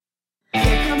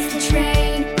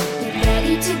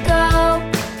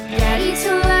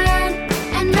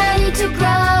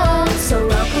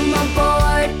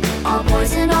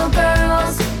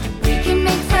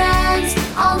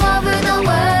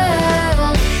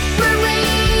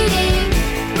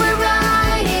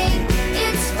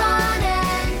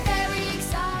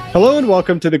Hello and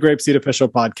welcome to the GrapeSEED Official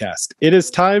Podcast. It is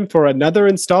time for another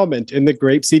installment in the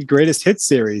GrapeSEED Greatest Hits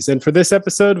series. And for this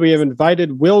episode, we have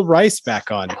invited Will Rice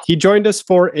back on. He joined us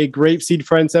for a GrapeSEED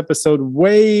Friends episode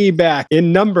way back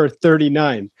in number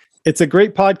 39. It's a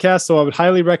great podcast, so I would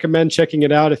highly recommend checking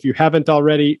it out if you haven't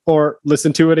already, or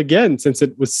listen to it again since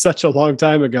it was such a long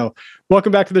time ago.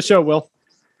 Welcome back to the show, Will.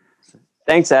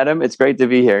 Thanks, Adam. It's great to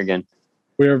be here again.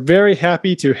 We are very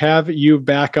happy to have you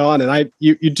back on. And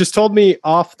you just told me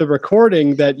off the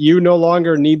recording that you no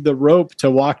longer need the rope to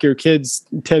walk your kids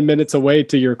 10 minutes away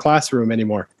to your classroom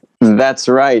anymore. That's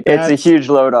right. It's a huge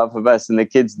load off of us, and the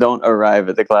kids don't arrive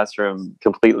at the classroom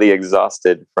completely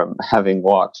exhausted from having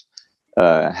walked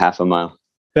half a mile.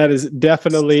 That is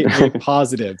definitely a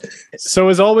positive. So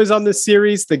as always on this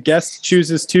series, the guest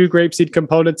chooses 2 GrapeSEED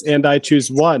components and I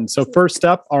choose 1. So first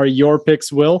up are your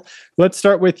picks, Will. Let's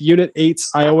start with Unit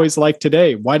 8's I Always Like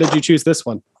Today. Why did you choose this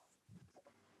one?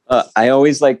 I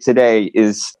Always Like Today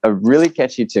is a really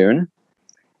catchy tune.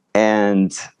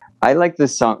 And I like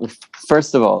this song.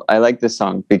 First of all, I like this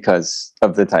song because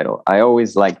of the title. I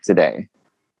Always Like Today.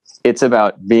 It's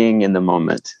about being in the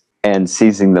moment and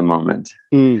seizing the moment.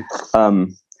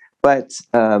 But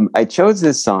I chose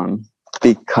this song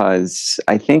because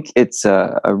I think it's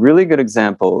a really good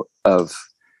example of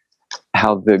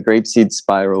how the GrapeSEED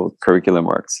spiral curriculum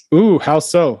works. Ooh, how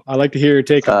so? I'd like to hear your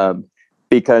take on it.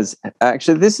 Because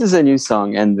actually this is a new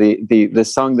song, and the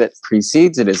song that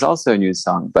precedes it is also a new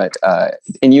song. But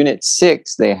in Unit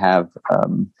 6, they have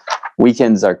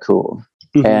Weekends Are Cool.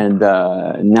 Mm-hmm. And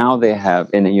now they have,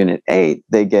 in Unit 8,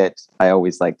 they get I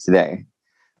Always Like Today.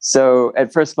 So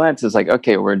at first glance, it's like,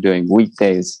 okay, we're doing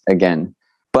weekdays again.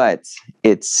 But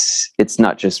it's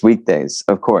not just weekdays,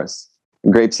 of course.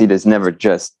 GrapeSEED is never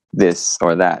just this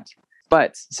or that.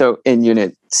 But so in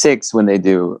Unit 6, when they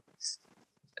do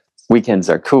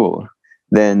Weekends Are Cool,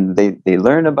 then they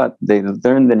learn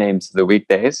the names of the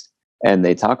weekdays and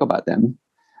they talk about them.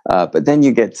 But then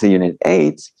you get to Unit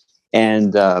 8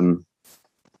 and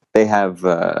they have,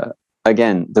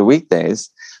 again, the weekdays,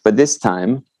 but this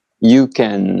time you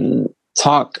can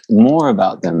talk more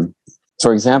about them.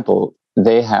 For example,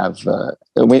 they have,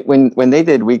 when they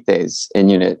did weekdays in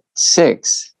Unit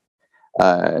 6,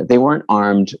 they weren't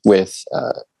armed with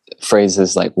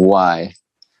phrases like why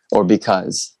or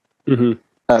because. Mm-hmm.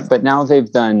 But now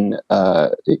they've done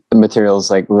materials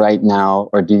like right now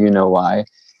or do you know why?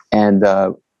 And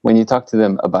when you talk to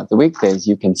them about the weekdays,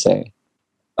 you can say,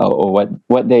 oh,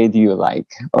 what day do you like?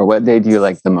 Or what day do you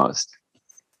like the most?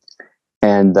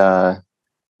 And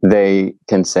they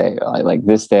can say, I like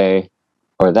this day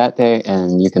or that day.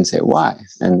 And you can say, why?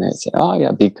 And they say, oh,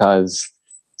 yeah, because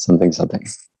something.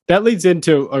 That leads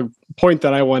into a point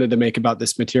that I wanted to make about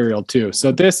this material, too.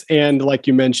 So this, and like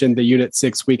you mentioned, the Unit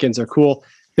 6 Weekends Are Cool.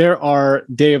 There are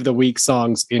day of the week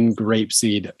songs in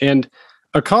GrapeSEED. And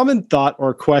a common thought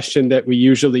or question that we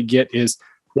usually get is,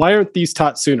 why aren't these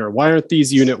taught sooner? Why aren't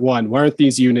these Unit 1? Why aren't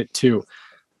these Unit 2?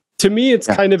 To me, it's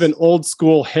kind of an old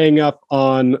school hang up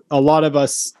on a lot of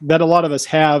us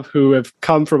have who have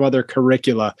come from other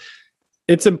curricula.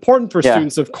 It's important for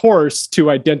students, of course,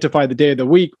 to identify the day of the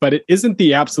week, but it isn't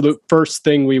the absolute first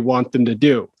thing we want them to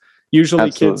do. Usually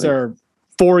kids are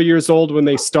 4 years old when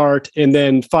they start and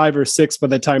then 5 or 6 by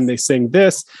the time they sing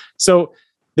this. So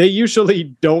they usually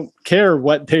don't care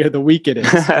what day of the week it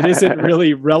is. It isn't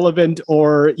really relevant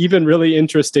or even really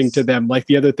interesting to them, like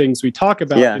the other things we talk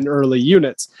about in early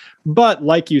units. But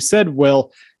like you said,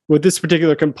 Will, with this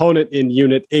particular component in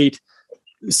Unit 8,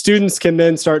 students can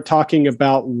then start talking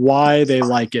about why they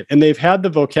like it. And they've had the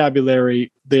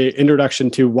vocabulary, the introduction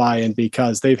to why and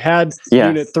because. They've had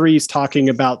Unit 3s talking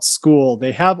about school.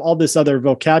 They have all this other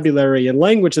vocabulary and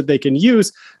language that they can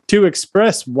use to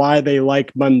express why they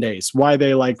like Mondays, why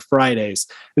they like Fridays,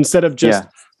 instead of just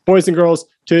boys and girls,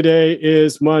 today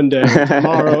is Monday,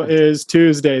 tomorrow is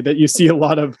Tuesday, that you see a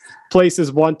lot of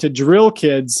places want to drill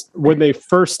kids when they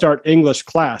first start English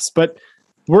class. But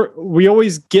we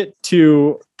always get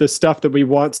to the stuff that we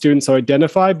want students to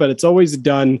identify, but it's always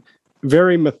done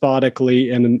very methodically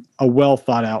and in a well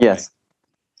thought out way.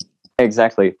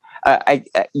 Exactly.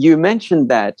 You mentioned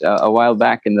that a while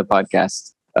back in the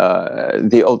podcast.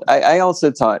 I also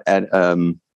taught at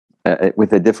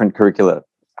with a different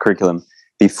curriculum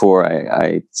before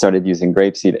I started using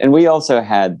GrapeSEED, and we also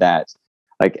had that.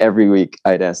 Like every week,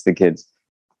 I'd ask the kids,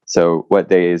 "So, what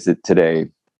day is it today?"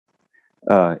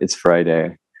 It's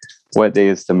Friday. What day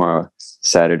is tomorrow?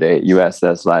 Saturday. You asked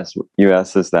us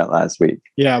that last week.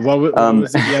 Yeah. What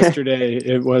was it yesterday?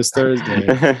 It was Thursday.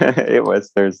 It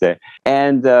was Thursday.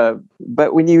 And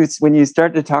but when you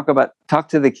start to talk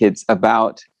to the kids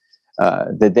about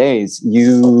the days,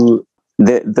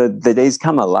 the days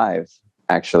come alive,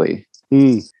 actually.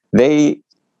 Mm. They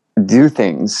do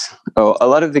things. Oh, a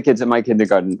lot of the kids at my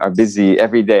kindergarten are busy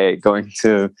every day going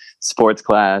to sports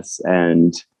class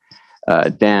and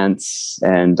dance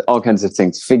and all kinds of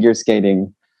things, figure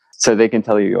skating. So they can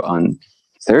tell you on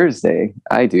Thursday,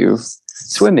 I do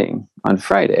swimming. On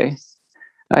Friday,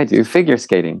 I do figure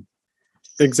skating.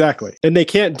 Exactly. And they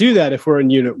can't do that if we're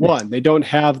in Unit 1. They don't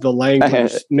have the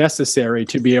language necessary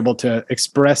to be able to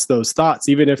express those thoughts.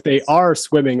 Even if they are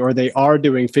swimming or they are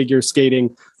doing figure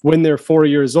skating when they're 4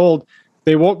 years old,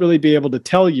 they won't really be able to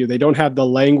tell you. They don't have the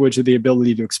language or the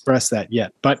ability to express that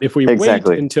yet. But if we wait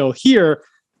until here,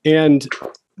 and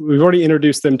we've already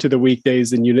introduced them to the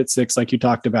weekdays in Unit 6, like you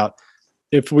talked about,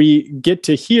 if we get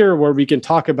to here where we can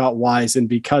talk about whys and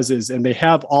becauses, and they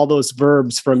have all those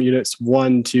verbs from units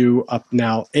 1 to up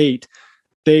now 8,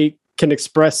 they can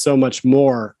express so much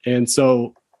more. And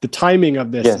so the timing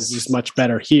of this is just much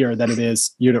better here than it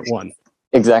is Unit 1.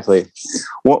 Exactly.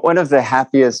 One of the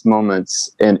happiest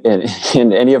moments in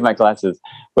any of my classes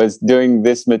was doing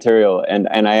this material. And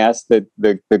I asked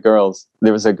the girls,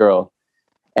 there was a girl,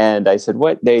 and I said,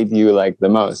 what day do you like the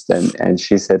most? And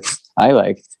she said, I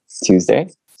like Tuesday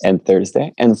and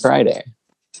Thursday and Friday.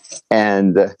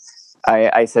 And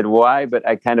I said, why? But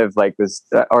I kind of like was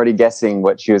already guessing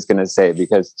what she was going to say,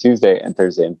 because Tuesday and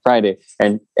Thursday and Friday.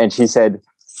 And she said,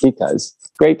 because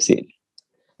GrapeSEED.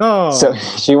 Oh. So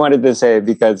she wanted to say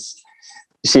because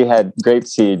she had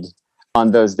GrapeSEED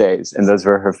on those days, and those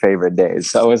were her favorite days.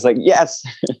 So I was like, yes.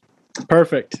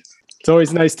 Perfect. It's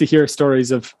always nice to hear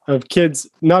stories of kids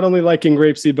not only liking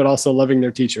GrapeSEED, but also loving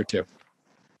their teacher too.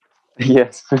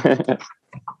 Yes.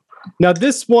 Now,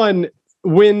 this one,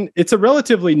 when it's a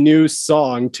relatively new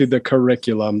song to the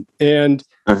curriculum, and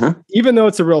even though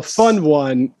it's a real fun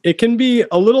one, it can be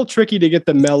a little tricky to get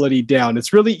the melody down.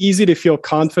 It's really easy to feel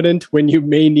confident when you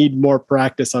may need more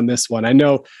practice on this one. I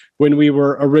know when we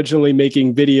were originally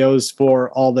making videos for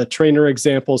all the trainer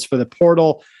examples for the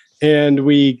portal, and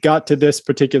we got to this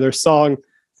particular song,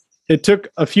 it took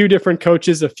a few different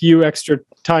coaches a few extra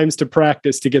times to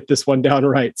practice to get this one down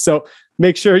right. So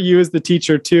make sure you as the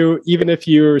teacher too, even if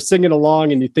you're singing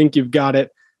along and you think you've got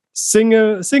it, sing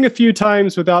a few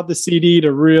times without the CD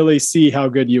to really see how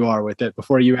good you are with it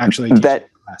before you actually teach the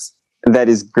class. That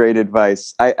is great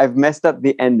advice. I've messed up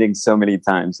the ending so many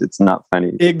times. It's not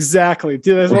funny. Exactly.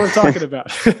 That's what I'm talking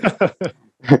about.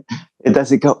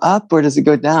 Does it go up or does it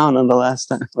go down on the last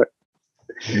time?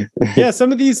 Yeah,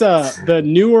 some of these the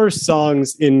newer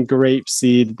songs in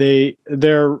GrapeSEED,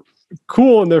 they're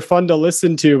cool and they're fun to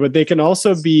listen to, but they can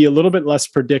also be a little bit less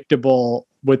predictable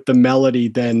with the melody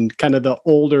than kind of the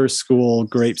older school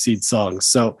GrapeSEED songs.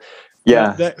 So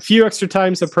a few extra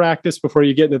times of practice before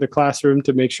you get into the classroom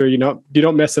to make sure you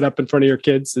don't mess it up in front of your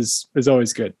kids is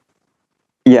always good.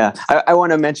 Yeah, I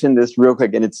want to mention this real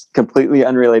quick, and it's completely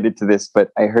unrelated to this,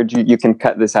 but I heard you can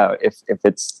cut this out if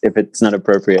it's not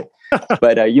appropriate.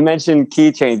 But you mentioned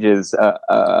key changes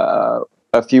a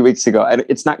few weeks ago.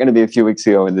 It's not going to be a few weeks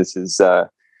ago when this comes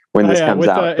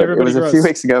out, but it was a few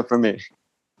weeks ago for me.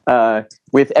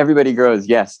 With Everybody Grows,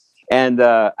 yes. And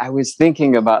I was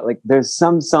thinking about, like, there's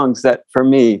some songs that for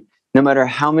me, no matter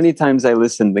how many times I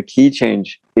listen, the key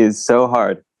change is so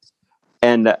hard.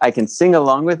 And I can sing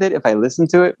along with it if I listen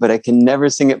to it, but I can never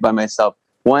sing it by myself.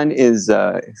 One is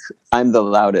I'm the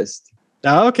Loudest.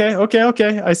 Oh, okay.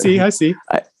 I see.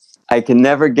 I can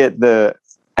never get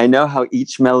I know how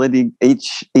each melody,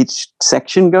 each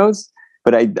section goes,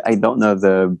 but I don't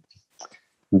know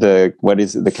what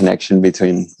is it, the connection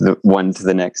between the one to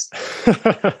the next.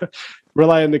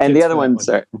 Rely on the kids. And the other ones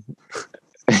are,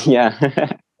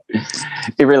 yeah,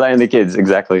 you rely on the kids,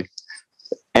 exactly.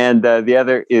 And the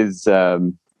other is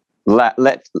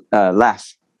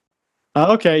laugh.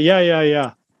 Okay,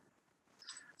 yeah.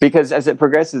 Because as it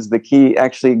progresses, the key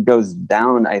actually goes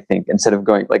down, I think, instead of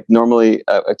going, like, normally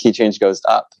a key change goes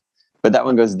up, but that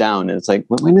one goes down. And it's like,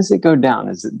 when does it go down?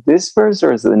 Is it this verse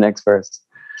or is it the next verse?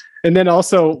 And then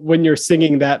also when you're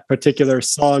singing that particular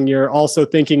song, you're also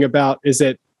thinking about, is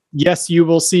it yes, you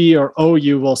will see, or oh,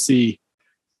 you will see?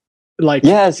 Like,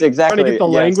 yes, exactly. Trying to get the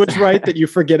language right that you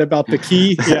forget about the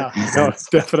key. Yeah, no,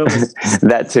 definitely.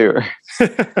 That too.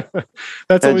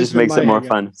 That just makes it more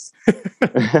fun.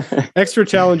 Extra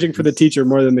challenging for the teacher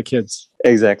more than the kids.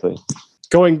 Exactly.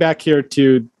 Going back here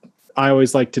to I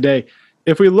Always Like Today,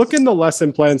 if we look in the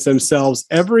lesson plans themselves,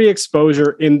 every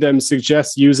exposure in them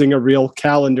suggests using a real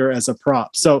calendar as a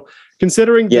prop. So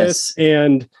considering this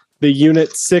and the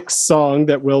Unit 6 song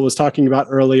that Will was talking about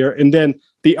earlier, and then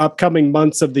the upcoming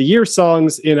months of the year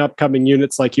songs in upcoming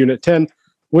units like Unit 10,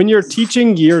 when you're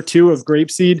teaching year 2 of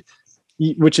GrapeSEED,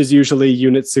 which is usually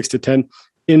Unit 6 to 10,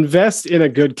 invest in a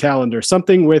good calendar,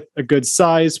 something with a good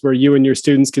size where you and your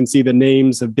students can see the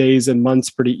names of days and months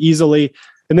pretty easily.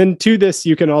 And then to this,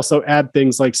 you can also add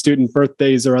things like student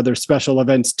birthdays or other special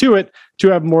events to it to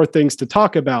have more things to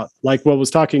talk about, like Will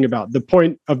was talking about. The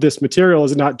point of this material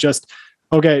is not just,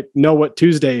 okay, know what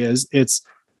Tuesday is. It's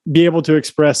be able to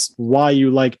express why you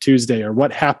like Tuesday or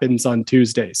what happens on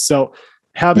Tuesdays. So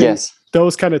having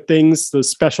those kind of things, those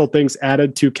special things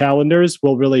added to calendars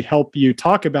will really help you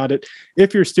talk about it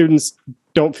if your students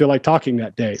don't feel like talking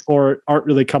that day or aren't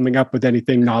really coming up with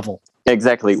anything novel.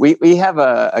 Exactly. We have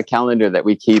a calendar that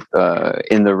we keep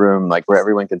in the room, like where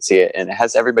everyone can see it, and it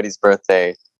has everybody's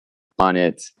birthday on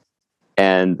it.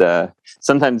 And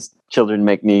sometimes children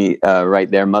make me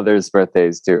write their mother's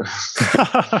birthdays too.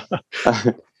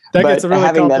 That gets really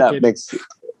having complicated. That up makes,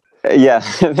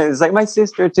 it's like my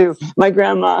sister too, my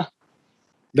grandma.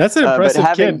 That's an impressive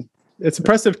kid. It's an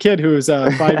impressive kid who's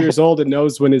 5 years old and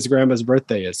knows when his grandma's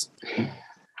birthday is.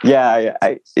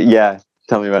 Yeah.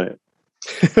 Tell me about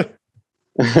it.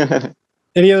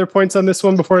 Any other points on this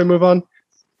one before I move on?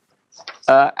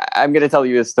 I'm going to tell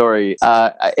you a story.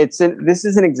 This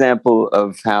is an example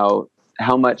of how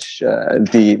much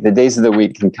the days of the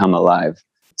week can come alive.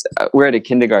 We're at a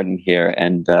kindergarten here,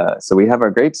 and so we have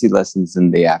our GrapeSEED lessons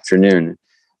in the afternoon.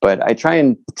 But I try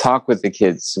and talk with the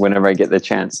kids whenever I get the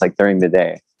chance, like during the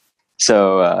day.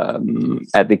 So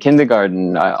at the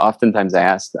kindergarten, oftentimes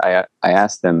I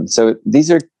ask them. So these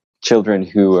are children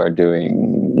who are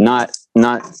doing not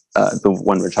the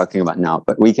one we're talking about now,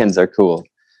 but weekends are cool.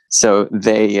 So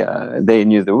they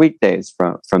knew the weekdays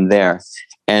from there,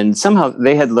 and somehow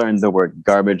they had learned the word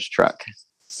garbage truck.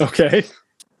 Okay.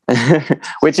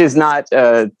 Which is not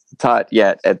taught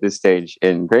yet at this stage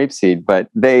in GrapeSEED, but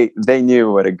they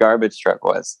knew what a garbage truck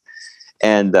was.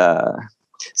 And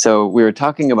so we were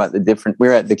talking about we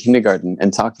were at the kindergarten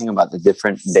and talking about the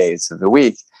different days of the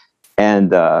week.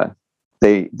 And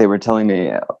they were telling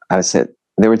me,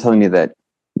 that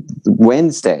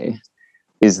Wednesday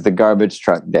is the garbage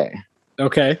truck day.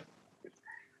 Okay.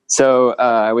 So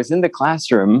I was in the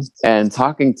classroom and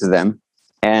talking to them,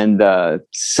 and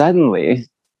suddenly,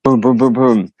 boom, boom, boom,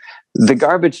 boom, the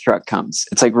garbage truck comes.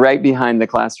 It's like right behind the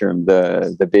classroom,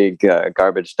 the big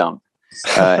garbage dump.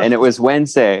 And it was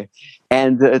Wednesday,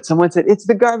 and someone said, "It's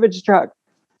the garbage truck."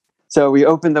 So we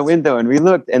opened the window and we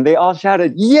looked, and they all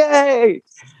shouted, "Yay!"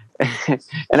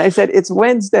 And I said, "It's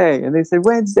Wednesday." And they said,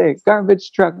 "Wednesday,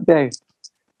 garbage truck day."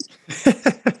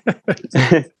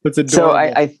 That's adorable. So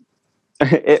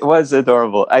it was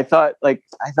adorable. I thought,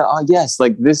 oh yes,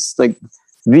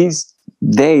 these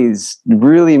days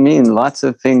really mean lots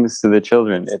of things to the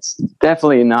children. It's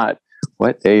definitely not,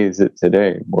 what day is it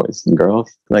today, boys and girls,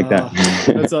 like that.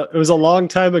 It was a long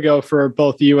time ago for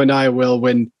both you and I, Will,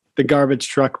 when the garbage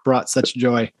truck brought such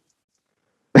joy.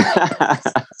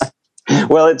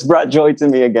 Well, it's brought joy to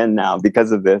me again now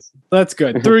because of this. That's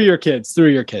good. Through your kids.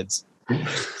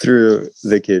 Through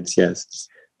the kids, yes.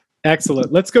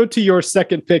 Excellent. Let's go to your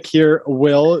second pick here,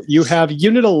 Will. You have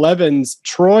Unit 11's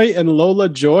Troy and Lola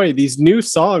Joy, these new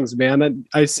songs, man.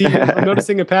 I see I'm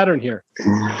noticing a pattern here.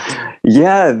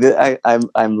 Yeah,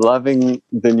 I'm loving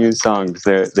the new songs.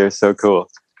 They're so cool.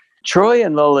 Troy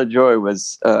and Lola Joy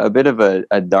was a bit of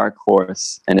a dark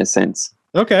horse in a sense.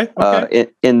 Okay.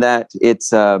 In that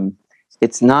it's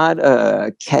not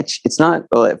a catch. It's not,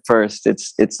 well, at first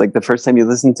it's like the first time you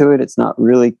listen to it, it's not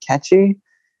really catchy.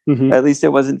 Mm-hmm. At least it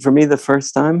wasn't for me the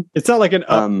first time. It's not like an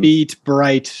upbeat,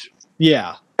 bright.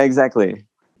 Yeah, exactly.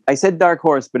 I said dark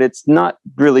horse, but it's not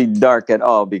really dark at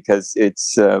all because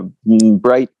it's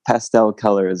bright pastel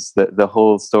colors. The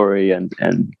whole story and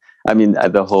I mean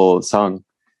the whole song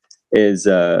is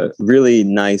really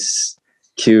nice,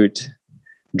 cute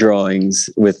drawings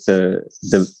with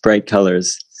the bright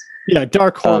colors. Yeah,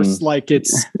 dark horse, like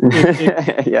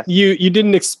yeah. You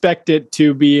didn't expect it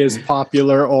to be as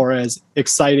popular or as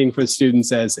exciting for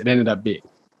students as it ended up being.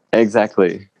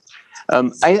 Exactly.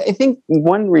 I think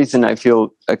one reason I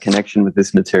feel a connection with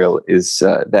this material is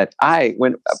that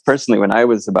when I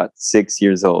was about 6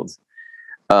 years old,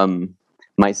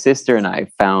 my sister and I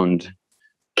found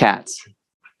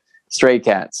stray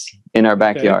cats in our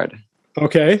backyard.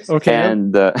 Okay.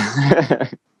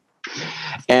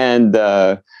 And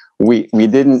we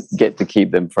didn't get to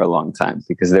keep them for a long time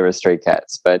because they were stray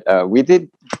cats, but we did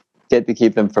get to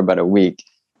keep them for about a week,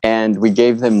 and we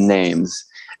gave them names.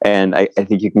 And I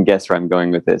think you can guess where I'm going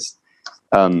with this.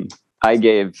 I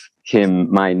gave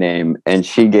him my name, and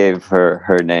she gave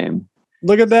her name.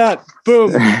 Look at that!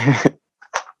 Boom.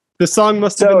 The song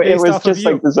must have been based off of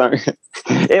you. Like the song.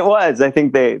 It was. I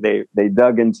think they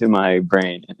dug into my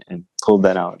brain and pulled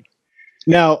that out.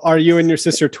 Now, are you and your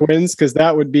sister twins? Because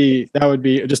that would be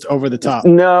just over the top.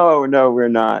 No, we're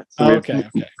not. Oh, okay.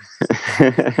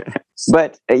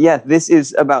 But yeah, this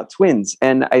is about twins,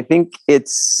 and I think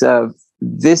it's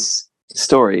this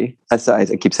story. I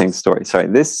keep saying story. Sorry,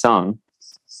 this song.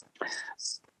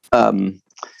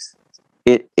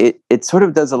 It sort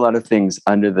of does a lot of things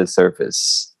under the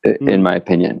surface, in my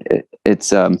opinion.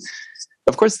 It's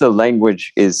of course the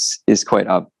language is quite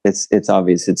it's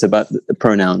obvious. It's about the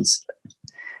pronouns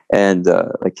and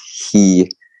like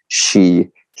he, she,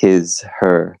 his,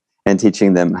 her, and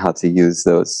teaching them how to use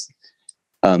those.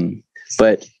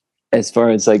 But as far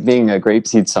as like being a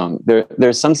GrapeSEED song,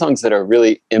 there's some songs that are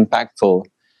really impactful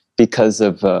because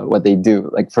of what they do.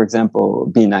 Like, for example,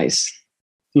 Be Nice.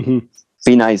 Mm-hmm.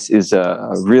 Be Nice is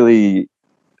a really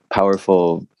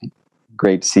powerful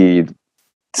GrapeSEED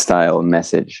style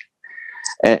message.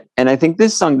 And I think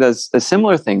this song does a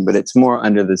similar thing, but it's more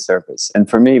under the surface. And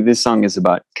for me, this song is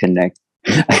about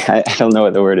I don't know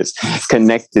what the word is.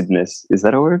 Connectedness. Is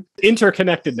that a word?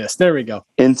 Interconnectedness. There we go.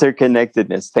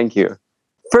 Interconnectedness. Thank you.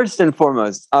 First and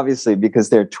foremost, obviously, because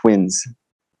they're twins.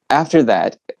 After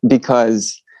that,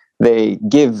 because they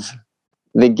give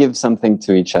something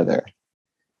to each other.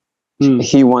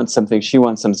 He wants something, she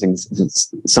wants something.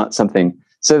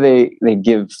 So they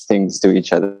give things to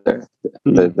each other.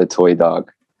 The toy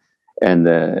dog and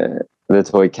the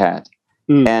toy cat.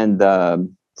 And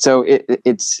so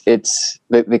it's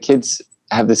the kids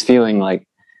have this feeling like,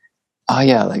 oh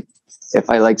yeah, like if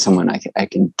I like someone, I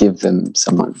can give them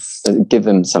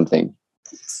something.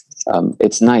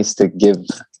 It's nice to give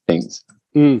things.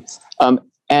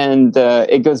 And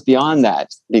it goes beyond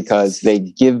that because they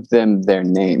give them their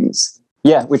names.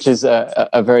 Yeah, which is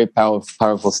a very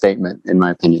powerful statement, in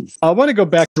my opinion. I want to go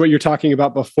back to what you're talking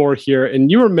about before here,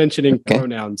 and you were mentioning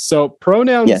pronouns. So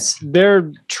pronouns, yes,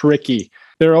 they're tricky.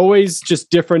 They're always just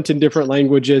different in different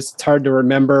languages. It's hard to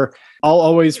remember. I'll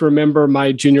always remember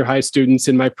my junior high students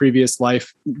in my previous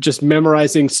life just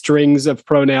memorizing strings of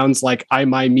pronouns like I,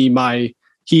 my, me, my,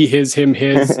 he, his, him,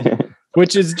 his.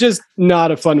 Which is just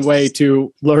not a fun way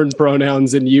to learn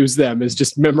pronouns and use them, is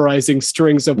just memorizing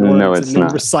strings of words and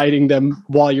then reciting them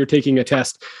while you're taking a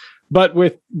test. But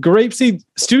with GrapeSEED,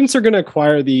 students are going to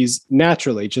acquire these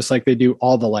naturally, just like they do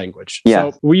all the language.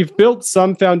 Yeah. So we've built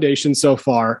some foundation so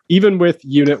far, even with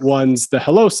Unit 1's The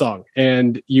Hello Song,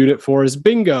 and Unit 4's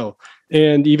Bingo,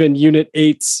 and even Unit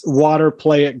 8's Water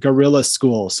Play at Gorilla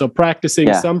School. So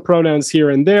practicing some pronouns here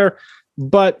and there,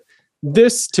 but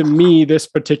this, to me, this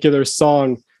particular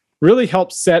song really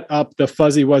helps set up the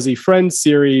Fuzzy Wuzzy Friends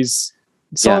series,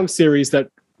 series that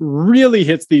really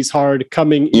hits these hard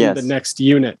coming in the next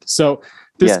unit. So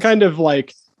this kind of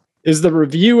like is the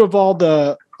review of all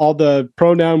the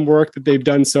pronoun work that they've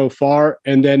done so far.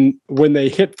 And then when they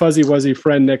hit Fuzzy Wuzzy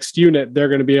Friend next unit, they're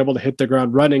going to be able to hit the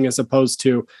ground running, as opposed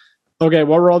to, okay,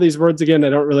 what were all these words again?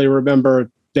 I don't really remember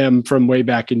them from way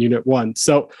back in Unit 1.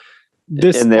 So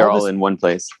and they're all in one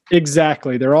place.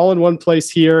 Exactly. They're all in one place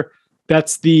here.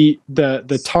 That's the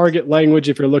target language.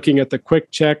 If you're looking at the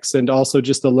quick checks and also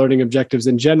just the learning objectives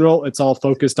in general, it's all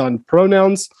focused on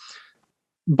pronouns.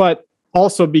 But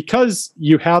also because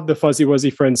you have the Fuzzy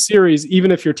Wuzzy Friends series, even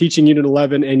if you're teaching Unit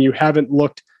 11 and you haven't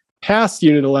looked past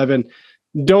Unit 11,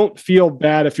 don't feel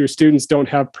bad if your students don't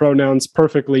have pronouns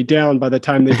perfectly down by the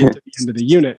time they get to the end of the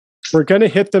unit. We're going to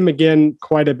hit them again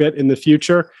quite a bit in the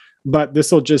future, but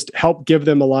this will just help give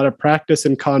them a lot of practice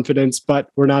and confidence,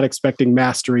 but we're not expecting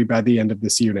mastery by the end of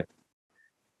this unit.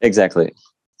 Exactly.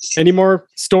 Any more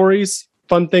stories,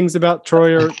 fun things about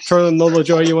Troy and Lola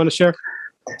Joy you want to share?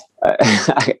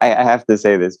 I have to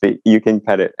say this, but you can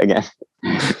cut it again.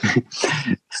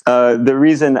 The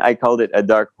reason I called it a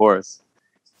dark horse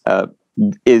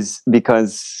is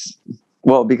because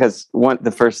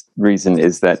the first reason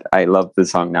is that I love the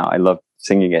song now. I love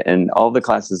singing it, and all the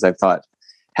classes I've taught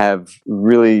have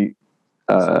really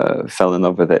fell in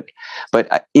love with it.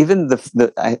 But even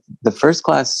the first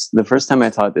class, the first time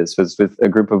I taught this was with a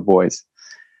group of boys.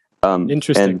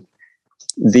 Interesting. And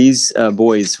these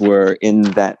boys were in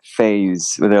that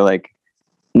phase where they're like,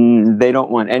 they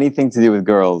don't want anything to do with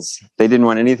girls. They didn't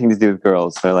want anything to do with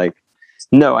girls. They're like,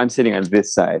 no, I'm sitting on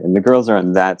this side, and the girls are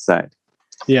on that side.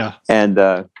 Yeah. And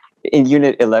in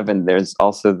Unit 11, there's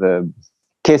also the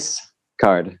KISS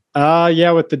card.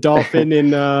 Yeah, with the dolphin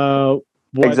in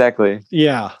exactly.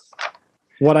 Yeah.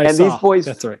 What I saw. These boys,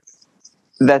 that's right.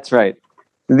 That's right.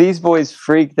 These boys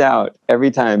freaked out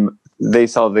every time they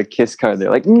saw the KISS card. They're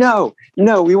like, no,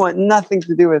 we want nothing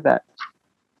to do with that.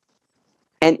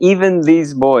 And even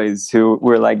these boys who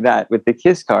were like that with the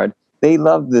KISS card, they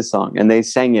loved the song and they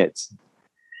sang it.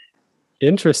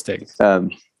 Interesting.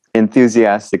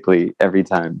 Enthusiastically every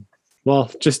time.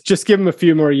 Well, just give them a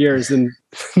few more years, and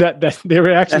that the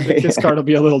reaction to the Kiss card will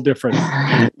be a little different.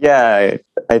 Yeah,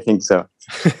 I think so.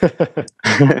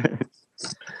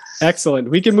 Excellent.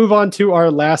 We can move on to our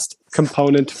last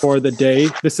component for the day.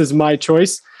 This is my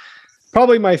choice.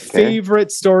 Probably my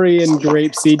favorite story in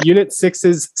GrapeSEED, Unit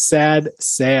 6's Sad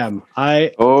Sam.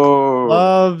 I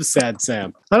love Sad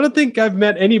Sam. I don't think I've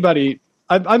met anybody.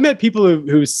 I've met people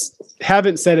who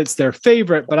haven't said it's their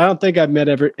favorite, but I don't think I've met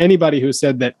anybody who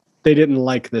said that they didn't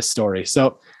like this story.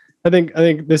 So I think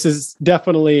this is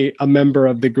definitely a member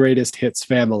of the greatest hits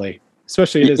family,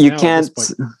 especially it is now at this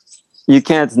point. You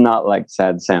can't not like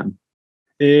Sad Sam.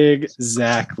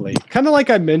 Exactly. Kind of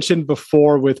like I mentioned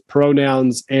before with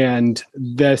pronouns and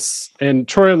this, and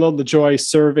Troy and Lola Joy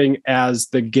serving as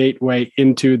the gateway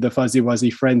into the Fuzzy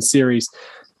Wuzzy Friends series.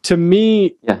 To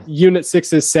me, Unit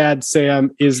 6's Sad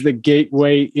Sam is the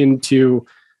gateway into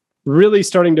really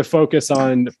starting to focus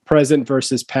on present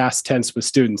versus past tense with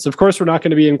students. Of course, we're not going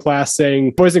to be in class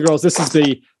saying, boys and girls, this is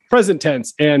the present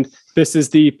tense, and this is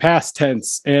the past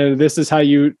tense, and this is how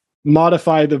you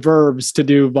modify the verbs to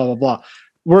do blah, blah, blah.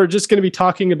 We're just going to be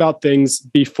talking about things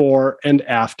before and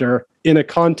after in a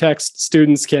context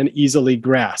students can easily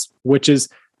grasp, which is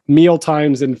meal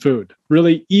times and food.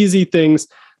 Really easy things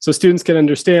so students can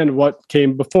understand what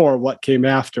came before, what came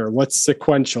after, what's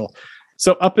sequential.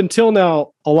 So up until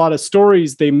now, a lot of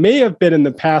stories, they may have been in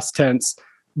the past tense,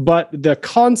 but the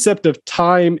concept of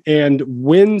time and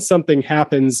when something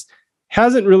happens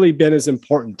hasn't really been as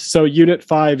important. So Unit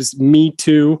 5's Me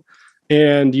Too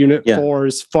and Unit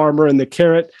 4's Farmer and the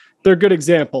Carrot, they're good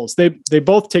examples. They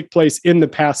both take place in the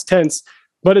past tense,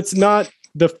 but it's not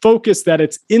the focus that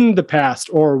it's in the past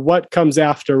or what comes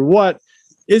after what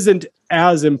isn't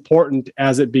as important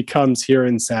as it becomes here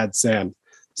in Sad Sam.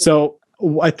 So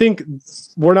I think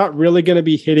we're not really going to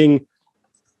be hitting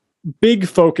big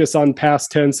focus on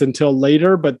past tense until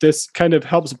later, but this kind of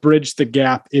helps bridge the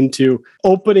gap into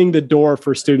opening the door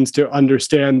for students to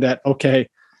understand that, okay,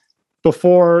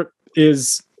 before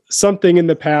is something in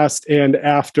the past and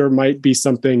after might be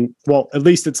something, well, at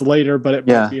least it's later, but it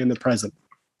might be in the present.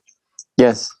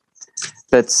 Yes,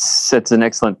 that's an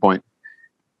excellent point.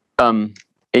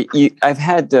 I've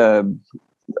had a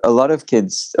lot of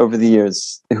kids over the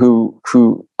years who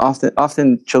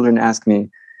often children ask me,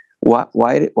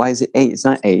 why is it 8? It's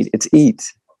not 8, it's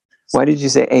eat. Why did you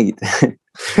say 8?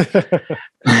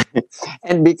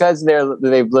 And because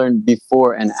they've learned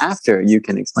before and after, you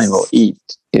can explain, well, eat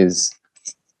is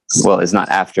not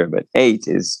after, but 8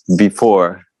 is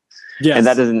before. Yes. And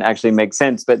that doesn't actually make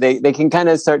sense, but they can kind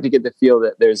of start to get the feel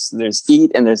that there's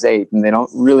eat and there's 8, and they don't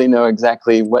really know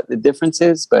exactly what the difference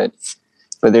is, but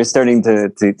they're starting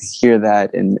to hear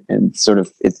that and sort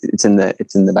of it's in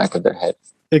the back of their head.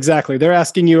 Exactly. They're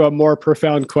asking you a more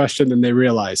profound question than they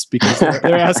realize, because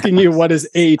they're asking you what is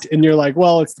 8, and you're like,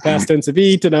 well, it's the past tense of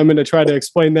eat, and I'm going to try to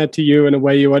explain that to you in a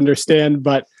way you understand,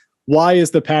 but why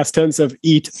is the past tense of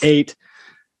eat 8?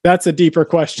 That's a deeper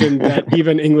question that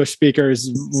even English speakers,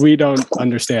 we don't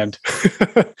understand.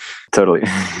 Totally.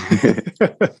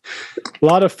 A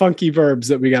lot of funky verbs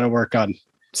that we got to work on,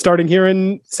 starting here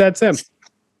in Sad Sam.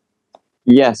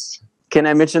 Yes. Can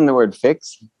I mention the word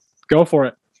fix? Go for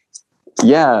it.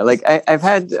 Yeah, like I've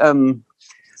had,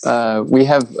 we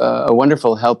have a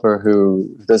wonderful helper who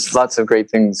does lots of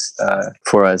great things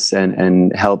for us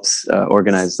and helps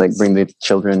organize, like bring the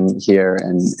children here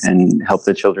and help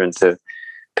the children to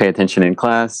pay attention in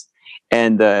class.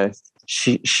 And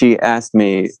she asked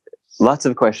me lots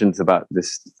of questions about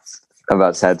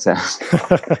Sad Sam.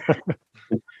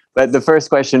 But the first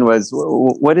question was,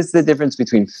 what is the difference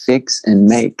between fix and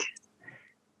make?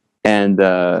 And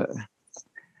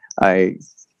I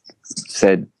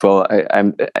said, well,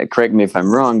 I'm correct me if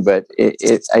I'm wrong, but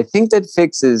I think that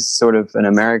fix is sort of an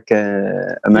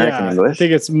American English. I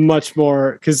think it's much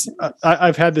more, because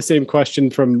I've had the same question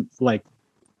from like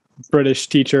British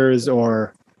teachers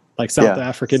or like South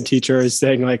African teachers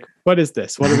saying like, what is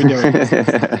this? What are we doing?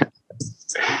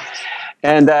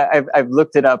 And I've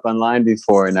looked it up online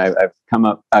before, and I've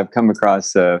come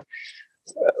across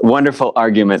wonderful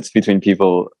arguments between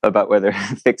people about whether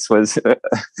fix was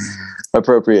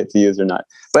appropriate to use or not.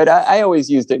 But I always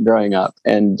used it growing up,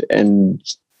 and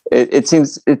it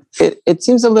seems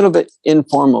a little bit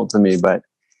informal to me, but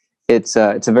it's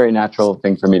a very natural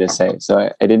thing for me to say. So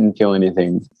I didn't feel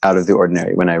anything out of the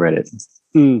ordinary when I read it.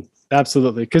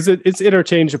 Absolutely, because it's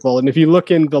interchangeable. And if you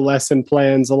look in the lesson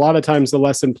plans, a lot of times the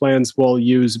lesson plans will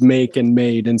use make and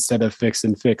made instead of fix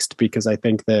and fixed, because I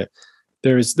think that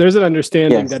there's an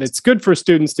understanding that it's good for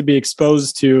students to be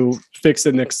exposed to fix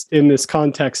in this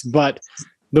context, but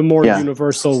the more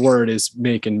universal word is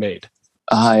make and made.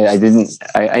 I didn't.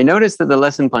 I noticed that the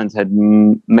lesson plans had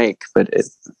make, but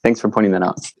thanks for pointing that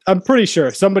out. I'm pretty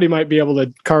sure somebody might be able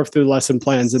to carve through the lesson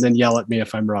plans and then yell at me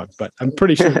if I'm wrong, but I'm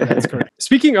pretty sure that's correct.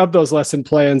 Speaking of those lesson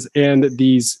plans and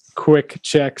these quick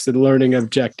checks and learning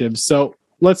objectives, so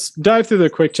let's dive through the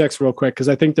quick checks real quick because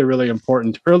I think they're really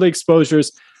important. Early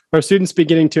exposures are students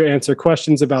beginning to answer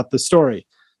questions about the story.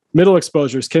 Middle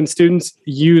exposures, can students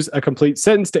use a complete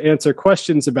sentence to answer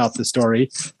questions about the story?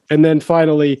 And then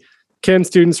finally, can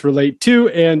students relate to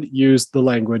and use the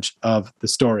language of the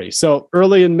story? So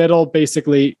early and middle,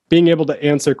 basically being able to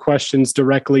answer questions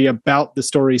directly about the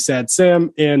story Sad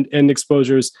Sam, and end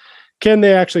exposures, can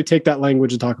they actually take that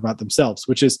language and talk about themselves,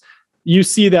 which is, you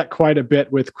see that quite a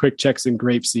bit with quick checks in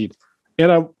GrapeSEED.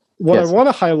 And I want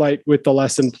to highlight with the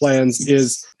lesson plans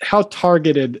is how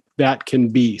targeted that can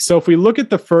be. So if we look at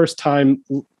the first time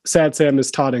Sad Sam is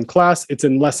taught in class, it's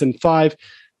in lesson 5.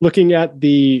 Looking at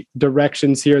the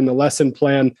directions here in the lesson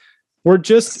plan,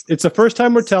 it's the first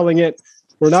time we're telling it.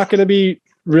 We're not going to be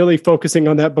really focusing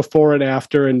on that before and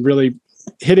after and really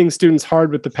hitting students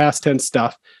hard with the past tense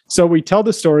stuff. So we tell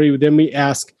the story, then we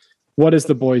ask, what is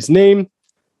the boy's name?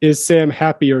 Is Sam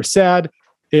happy or sad?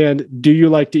 And do you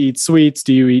like to eat sweets?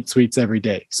 Do you eat sweets every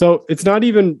day? So it's not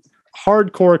even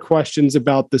hardcore questions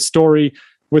about the story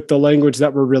with the language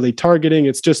that we're really targeting.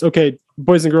 It's just, okay,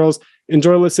 boys and girls,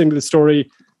 enjoy listening to the story.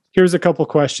 Here's a couple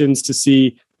questions to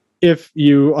see if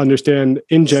you understand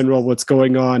in general what's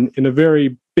going on in a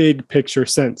very big picture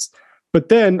sense. But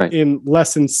then in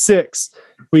lesson 6,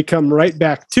 we come right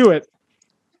back to it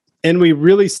and we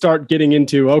really start getting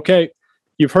into, okay,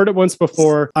 you've heard it once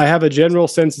before. I have a general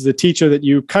sense as a teacher that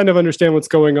you kind of understand what's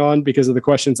going on because of the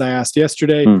questions I asked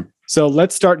yesterday. So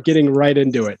let's start getting right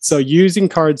into it. So using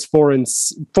cards 4 and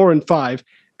 5,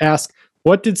 ask,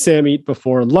 what did Sam eat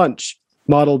before lunch?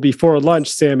 Model, before lunch,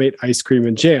 Sam ate ice cream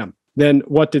and jam. Then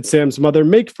what did Sam's mother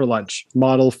make for lunch?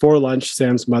 Model, for lunch,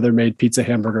 Sam's mother made pizza,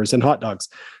 hamburgers, and hot dogs.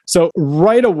 So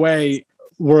right away,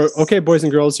 we're, okay, boys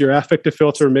and girls, your affective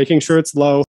filter, making sure it's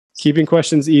low, keeping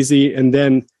questions easy, and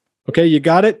then, okay, you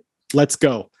got it, let's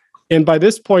go. And by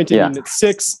this point in Unit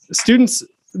 6, students,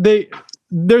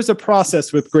 there's a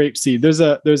process with GrapeSEED.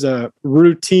 There's a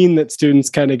routine that students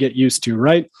kind of get used to,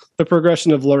 right? The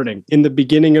progression of learning. In the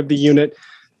beginning of the unit,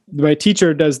 my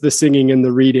teacher does the singing and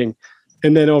the reading.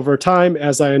 And then over time,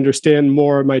 as I understand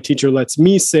more, my teacher lets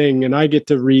me sing and I get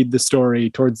to read the story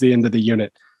towards the end of the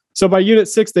unit. So by Unit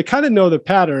 6, they kind of know the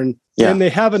pattern and they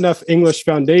have enough English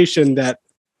foundation that,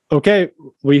 okay,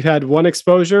 we've had one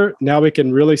exposure. Now we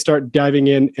can really start diving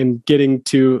in and getting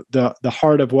to the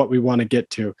heart of what we want to get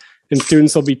to. And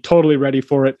students will be totally ready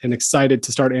for it and excited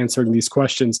to start answering these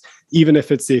questions, even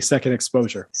if it's the second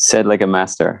exposure. Said like a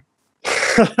master.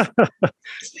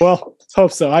 Well,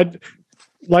 hope so.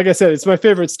 Like I said, it's my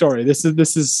favorite story. This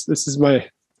is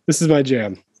my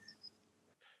jam.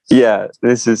 Yeah,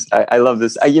 I love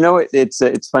this. You know,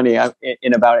 it's funny.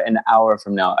 In about an hour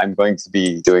from now, I'm going to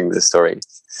be doing this story.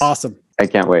 Awesome. I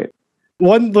can't wait.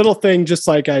 One little thing, just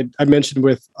like I mentioned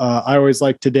with I Always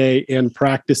Like Today and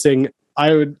practicing,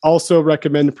 I would also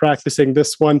recommend practicing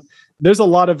this one. There's a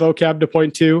lot of vocab to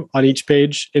point to on each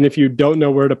page. And if you don't know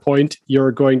where to point,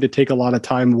 you're going to take a lot of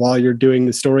time while you're doing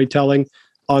the storytelling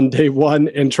on day 1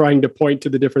 and trying to point to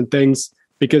the different things,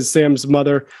 because Sam's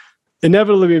mother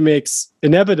inevitably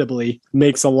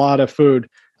makes a lot of food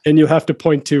and you have to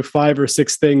point to 5 or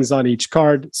 6 things on each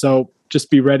card. So just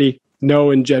be ready.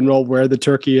 Know in general where the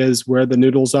turkey is, where the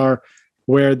noodles are,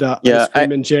 where the ice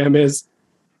cream and jam is.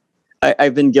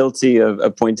 I've been guilty of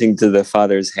pointing to the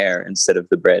father's hair instead of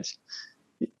the bread.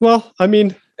 Well, I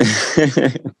mean,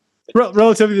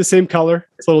 relatively the same color.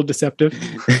 It's a little deceptive.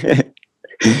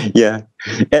 Yeah,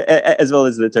 as well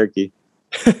as the turkey.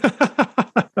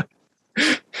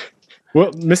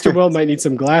 Well, Mr. Will might need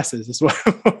some glasses. Is what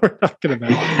we're talking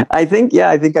about. I think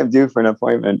I'm due for an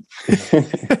appointment.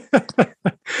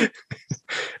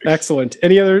 Excellent.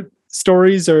 Any other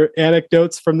stories or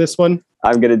anecdotes from this one?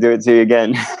 I'm going to do it to you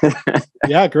again.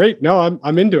 Yeah, great. No,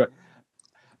 I'm into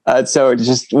it. So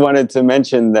just wanted to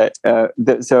mention that.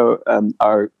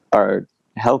 Our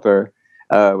helper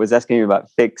was asking me about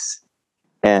fix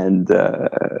and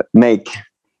make,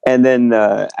 and then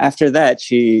after that,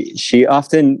 she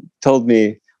often told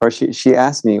me, or she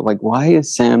asked me, like, why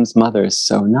is Sam's mother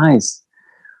so nice?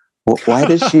 Why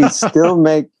does she still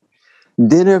make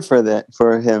dinner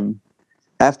for him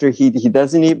after he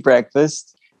doesn't eat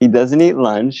breakfast? He doesn't eat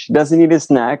lunch, doesn't eat a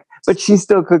snack, but she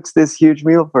still cooks this huge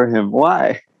meal for him.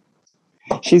 Why?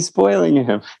 She's spoiling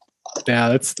him. Yeah,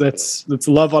 that's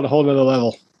love on a whole nother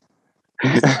level.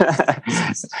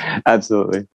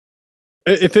 Absolutely.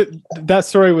 If that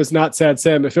story was not Sad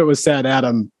Sam, if it was Sad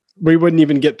Adam, we wouldn't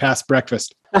even get past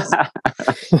breakfast.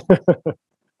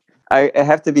 I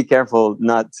have to be careful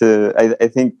not to. I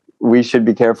think we should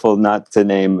be careful not to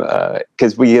name,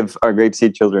 because we give our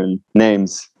GrapeSEED children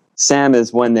names. Sam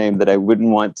is one name that I wouldn't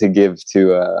want to give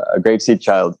to a GrapeSEED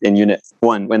child in Unit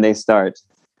 1 when they start,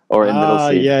 or in Middle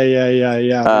Seed.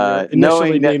 Yeah.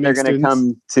 Knowing that they're going to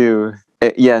come to,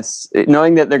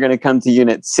 knowing that they're going to come to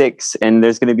Unit 6 and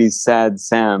there's going to be Sad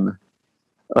Sam.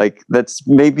 Like, that's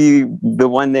maybe the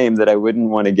one name that I wouldn't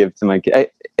want to give to my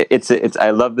kid.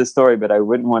 I love the story, but I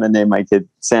wouldn't want to name my kid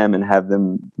Sam and have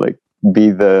them like be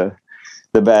the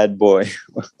bad boy.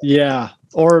 Yeah.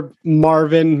 Or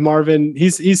Marvin.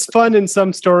 He's fun in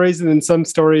some stories, and in some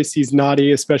stories he's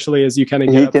naughty, especially as you kind of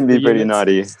get. He can be pretty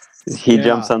naughty. He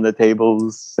jumps on the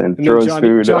tables and throws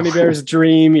food. Johnny Bear's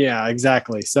dream. Yeah,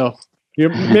 exactly. So you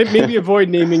maybe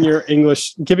avoid giving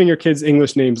your kids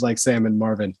English names like Sam and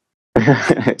Marvin.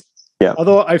 Yeah.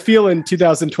 Although I feel in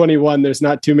 2021 there's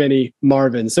not too many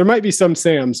Marvins. There might be some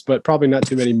Sams, but probably not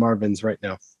too many Marvins right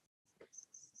now.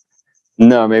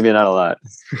 No, maybe not a lot.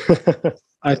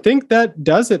 I think that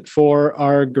does it for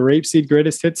our GrapeSEED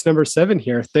Greatest Hits number 7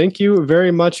 here. Thank you very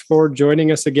much for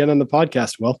joining us again on the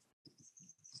podcast, Will.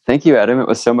 Thank you, Adam. It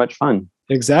was so much fun.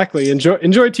 Exactly.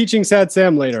 Enjoy teaching Sad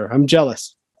Sam later. I'm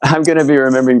jealous. I'm going to be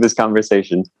remembering this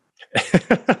conversation.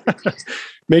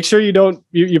 Make sure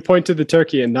you point to the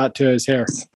turkey and not to his hair.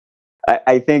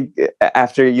 I think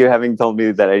after you having told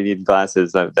me that I need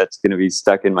glasses, that's going to be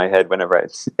stuck in my head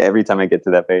every time I get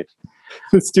to that page.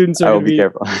 The students I will be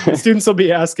careful. The students will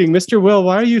be asking, Mr. Will,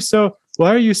 why are you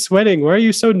sweating? Why are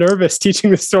you so nervous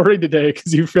teaching the story today?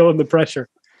 Because you're feeling the pressure.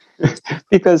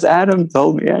 Because Adam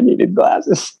told me I needed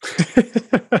glasses.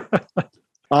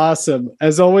 Awesome.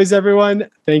 As always, everyone,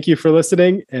 thank you for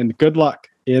listening and good luck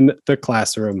in the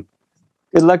classroom.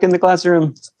 Good luck in the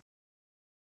classroom.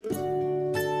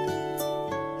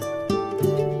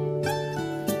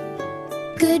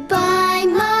 Goodbye,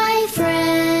 my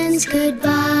friends,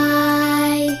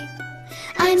 goodbye.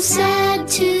 I'm sad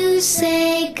to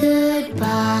say goodbye.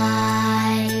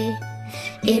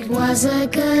 It was a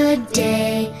good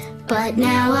day, but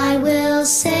now I will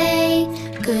say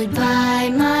goodbye,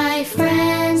 my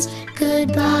friends,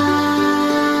 goodbye.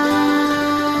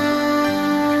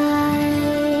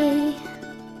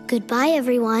 Goodbye,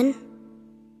 everyone.